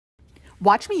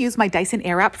Watch me use my Dyson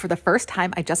Airwrap for the first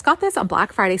time. I just got this on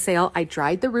Black Friday sale. I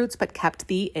dried the roots but kept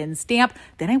the ends damp.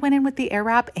 Then I went in with the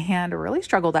Airwrap and really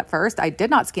struggled at first. I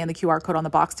did not scan the QR code on the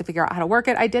box to figure out how to work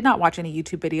it. I did not watch any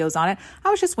YouTube videos on it.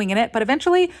 I was just winging it, but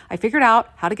eventually I figured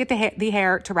out how to get the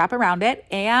hair to wrap around it.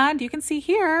 And you can see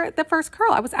here the first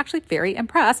curl. I was actually very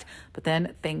impressed, but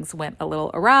then things went a little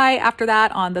awry after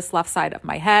that on this left side of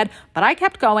my head. But I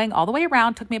kept going all the way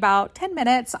around. Took me about 10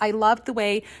 minutes. I loved the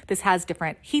way this has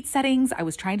different heat settings. I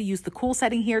was trying to use the cool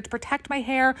setting here to protect my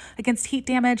hair against heat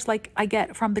damage like I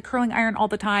get from the curling iron all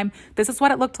the time. This is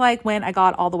what it looked like when I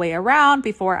got all the way around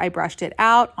before I brushed it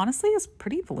out. Honestly, it's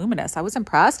pretty voluminous. I was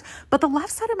impressed. But the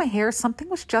left side of my hair, something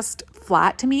was just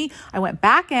flat to me. I went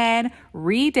back in,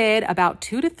 redid about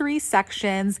 2 to 3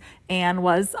 sections and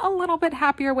was a little bit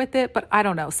happier with it, but I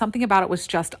don't know. Something about it was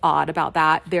just odd about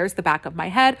that. There's the back of my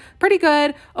head. Pretty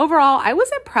good. Overall, I was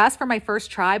impressed for my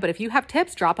first try, but if you have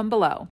tips, drop them below.